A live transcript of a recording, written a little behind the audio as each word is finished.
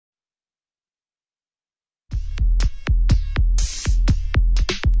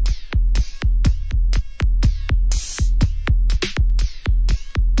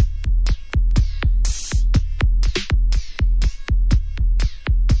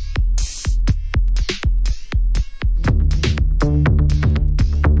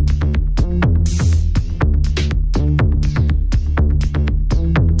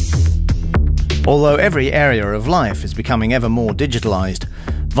Although every area of life is becoming ever more digitalized,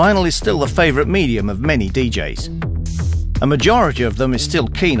 vinyl is still the favorite medium of many DJs. A majority of them is still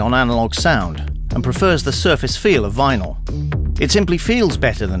keen on analog sound and prefers the surface feel of vinyl. It simply feels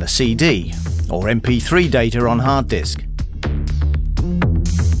better than a CD or MP3 data on hard disk.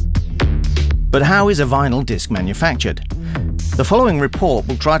 But how is a vinyl disc manufactured? The following report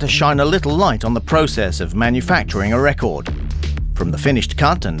will try to shine a little light on the process of manufacturing a record, from the finished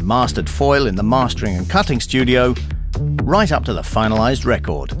cut and mastered foil in the mastering and cutting studio, right up to the finalized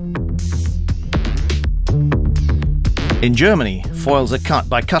record. In Germany, foils are cut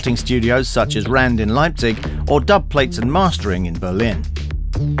by cutting studios such as Rand in Leipzig or Dub Plates and Mastering in Berlin.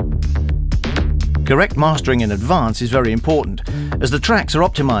 Correct mastering in advance is very important, as the tracks are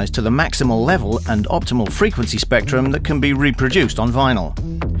optimized to the maximal level and optimal frequency spectrum that can be reproduced on vinyl.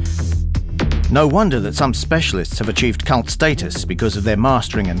 No wonder that some specialists have achieved cult status because of their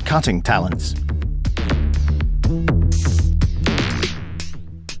mastering and cutting talents.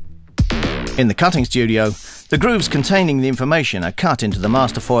 In the cutting studio, the grooves containing the information are cut into the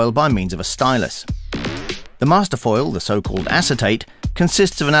master foil by means of a stylus. The master foil, the so-called acetate,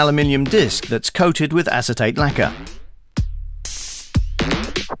 consists of an aluminium disc that's coated with acetate lacquer.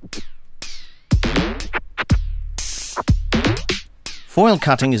 Foil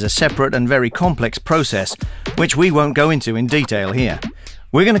cutting is a separate and very complex process, which we won't go into in detail here.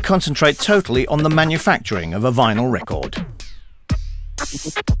 We're going to concentrate totally on the manufacturing of a vinyl record.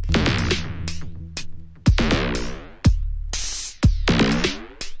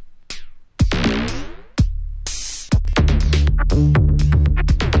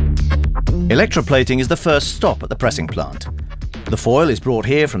 Electroplating is the first stop at the pressing plant. The foil is brought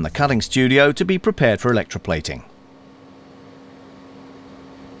here from the cutting studio to be prepared for electroplating.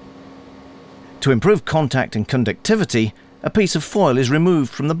 To improve contact and conductivity, a piece of foil is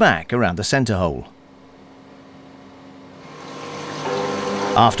removed from the back around the centre hole.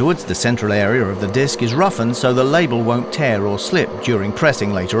 Afterwards, the central area of the disc is roughened so the label won't tear or slip during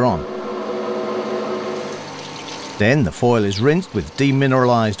pressing later on. Then the foil is rinsed with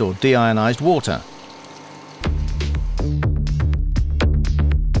demineralized or deionized water.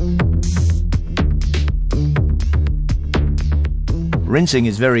 Rinsing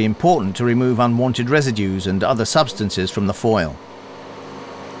is very important to remove unwanted residues and other substances from the foil.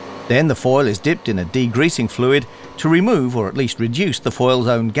 Then the foil is dipped in a degreasing fluid to remove or at least reduce the foil's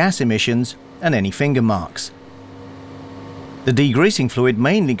own gas emissions and any finger marks. The degreasing fluid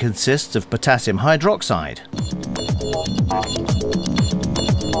mainly consists of potassium hydroxide.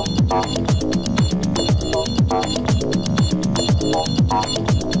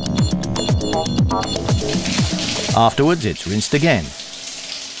 Afterwards, it's rinsed again.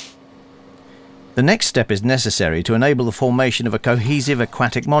 The next step is necessary to enable the formation of a cohesive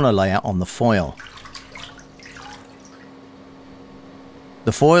aquatic monolayer on the foil.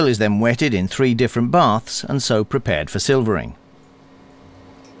 The foil is then wetted in 3 different baths and so prepared for silvering.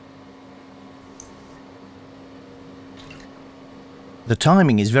 The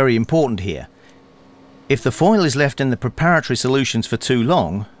timing is very important here. If the foil is left in the preparatory solutions for too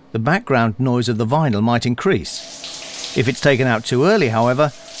long, the background noise of the vinyl might increase. If it's taken out too early,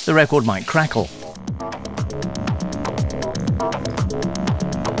 however, the record might crackle.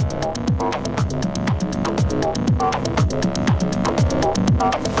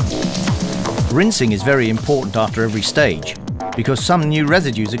 Rinsing is very important after every stage, because some new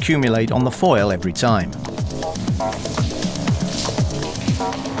residues accumulate on the foil every time.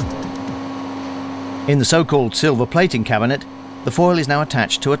 In the so-called silver plating cabinet, the foil is now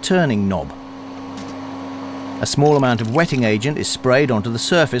attached to a turning knob. A small amount of wetting agent is sprayed onto the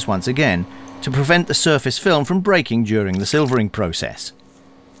surface once again to prevent the surface film from breaking during the silvering process.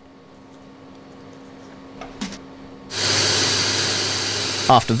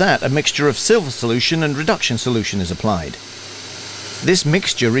 After that, a mixture of silver solution and reduction solution is applied. This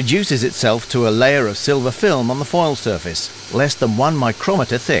mixture reduces itself to a layer of silver film on the foil surface, less than 1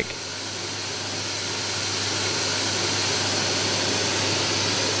 micrometer thick.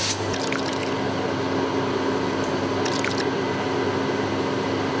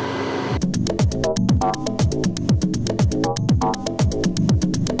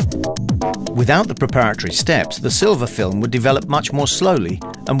 Without the preparatory steps, the silver film would develop much more slowly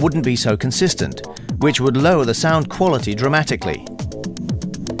and wouldn't be so consistent, which would lower the sound quality dramatically.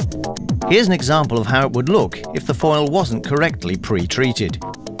 Here's an example of how it would look if the foil wasn't correctly pre-treated.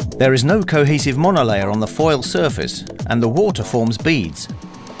 There is no cohesive monolayer on the foil surface, and the water forms beads.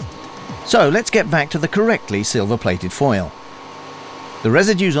 So let's get back to the correctly silver-plated foil. The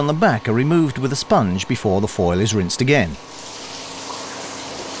residues on the back are removed with a sponge before the foil is rinsed again.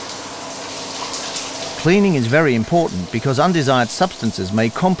 Cleaning is very important because undesired substances may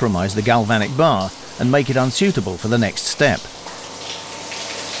compromise the galvanic bath and make it unsuitable for the next step.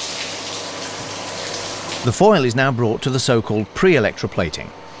 The foil is now brought to the so-called pre-electroplating.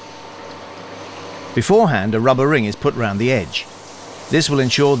 Beforehand, a rubber ring is put round the edge. This will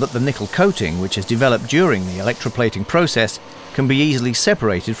ensure that the nickel coating, which is developed during the electroplating process, can be easily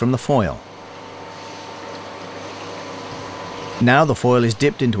separated from the foil. Now the foil is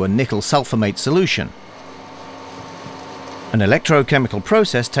dipped into a nickel sulfamate solution. An electrochemical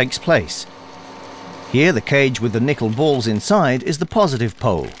process takes place. Here, the cage with the nickel balls inside is the positive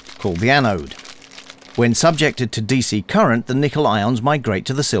pole, called the anode. When subjected to DC current, the nickel ions migrate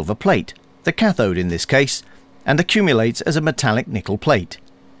to the silver plate, the cathode in this case, and accumulates as a metallic nickel plate.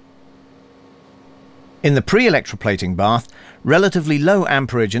 In the pre-electroplating bath, relatively low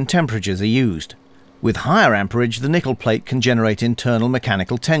amperage and temperatures are used. With higher amperage, the nickel plate can generate internal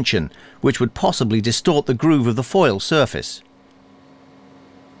mechanical tension, which would possibly distort the groove of the foil surface.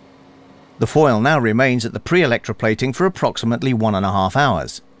 The foil now remains at the pre-electroplating for approximately 1.5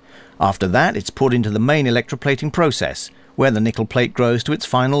 hours. After that, it's put into the main electroplating process, where the nickel plate grows to its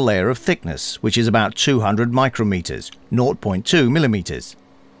final layer of thickness, which is about 200 micrometers, 0.2 millimeters.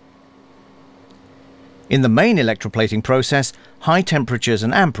 In the main electroplating process, high temperatures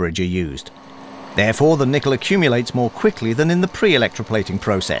and amperage are used. Therefore, the nickel accumulates more quickly than in the pre-electroplating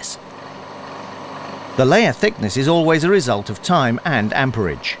process. The layer thickness is always a result of time and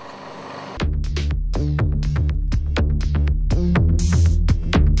amperage.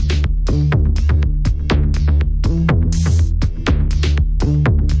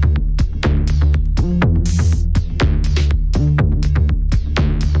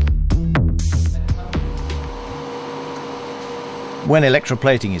 When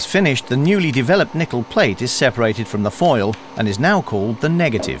electroplating is finished, the newly developed nickel plate is separated from the foil and is now called the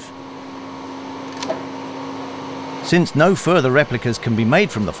negative. Since no further replicas can be made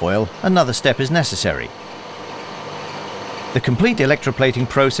from the foil, another step is necessary. The complete electroplating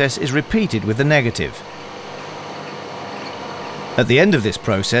process is repeated with the negative. At the end of this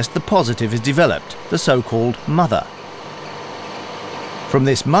process, the positive is developed, the so-called mother. From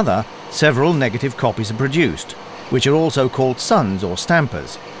this mother, several negative copies are produced, which are also called sons or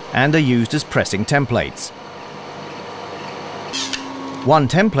stampers, and are used as pressing templates. One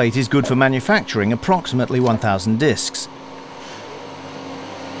template is good for manufacturing approximately 1,000 discs.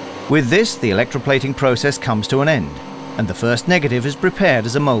 With this, the electroplating process comes to an end, and the first negative is prepared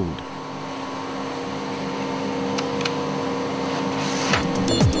as a mould.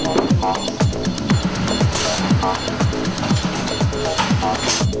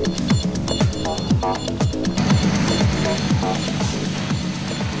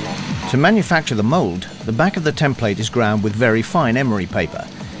 To manufacture the mould, the back of the template is ground with very fine emery paper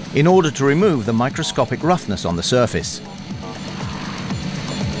in order to remove the microscopic roughness on the surface.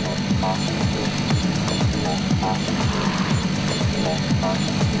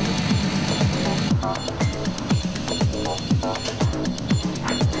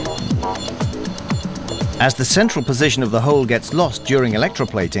 As the central position of the hole gets lost during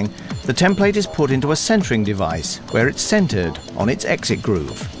electroplating, the template is put into a centering device where it's centered on its exit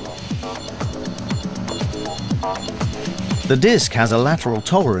groove. The disc has a lateral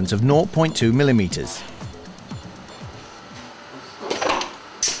tolerance of 0.2 millimeters.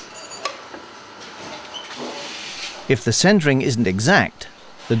 If the centering isn't exact,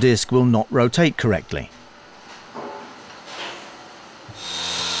 the disc will not rotate correctly.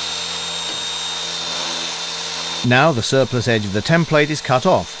 Now the surplus edge of the template is cut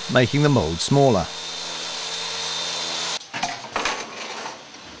off, making the mould smaller.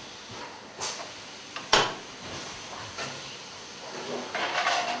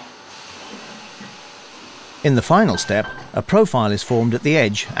 In the final step, a profile is formed at the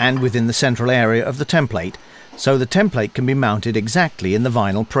edge and within the central area of the template, so the template can be mounted exactly in the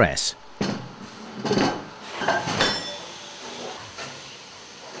vinyl press.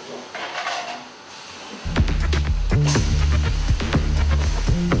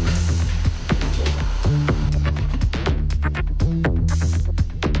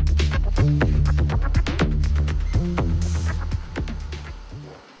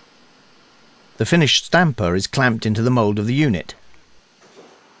 The finished stamper is clamped into the mould of the unit.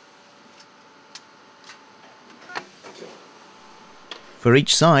 For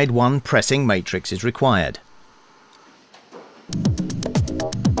each side, one pressing matrix is required.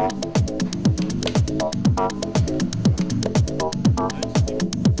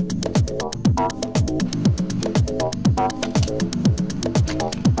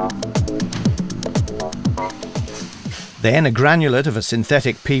 Then a granulate of a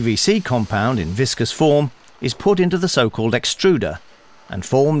synthetic PVC compound in viscous form is put into the so-called extruder and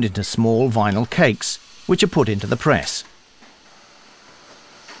formed into small vinyl cakes, which are put into the press.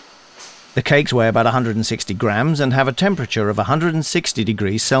 The cakes weigh about 160 grams and have a temperature of 160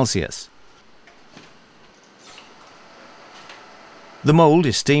 degrees Celsius. The mould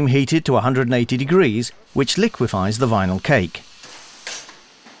is steam heated to 180 degrees, which liquefies the vinyl cake.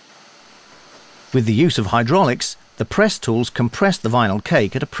 With the use of hydraulics, the press tools compress the vinyl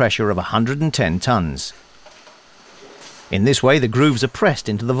cake at a pressure of 110 tons. In this way, the grooves are pressed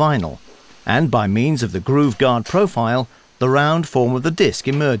into the vinyl, and by means of the groove guard profile, the round form of the disc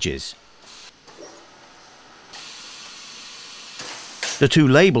emerges. The two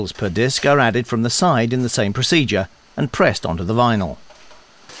labels per disc are added from the side in the same procedure and pressed onto the vinyl.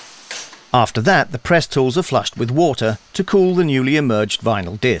 After that, the press tools are flushed with water to cool the newly emerged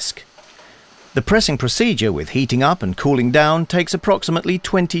vinyl disc. The pressing procedure with heating up and cooling down takes approximately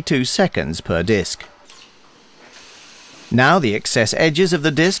 22 seconds per disc. Now the excess edges of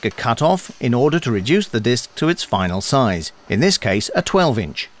the disc are cut off in order to reduce the disc to its final size, in this case a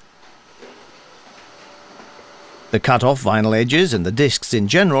 12-inch. The cut-off vinyl edges and the discs in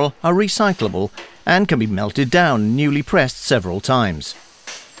general are recyclable and can be melted down and newly pressed several times.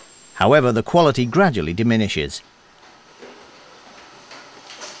 However, the quality gradually diminishes.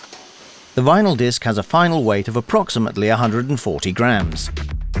 The vinyl disc has a final weight of approximately 140 grams.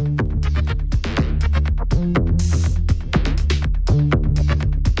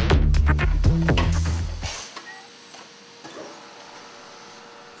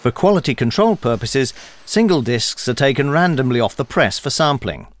 For quality control purposes, single discs are taken randomly off the press for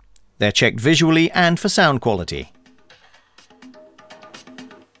sampling. They're checked visually and for sound quality.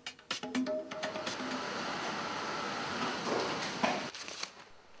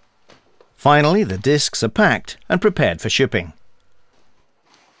 Finally, the discs are packed and prepared for shipping.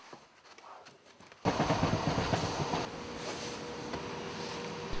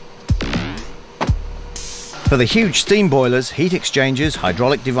 For the huge steam boilers, heat exchangers,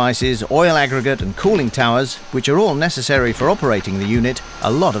 hydraulic devices, oil aggregate and cooling towers, which are all necessary for operating the unit, a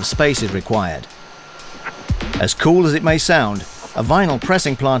lot of space is required. As cool as it may sound, a vinyl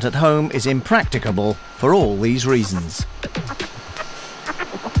pressing plant at home is impracticable for all these reasons.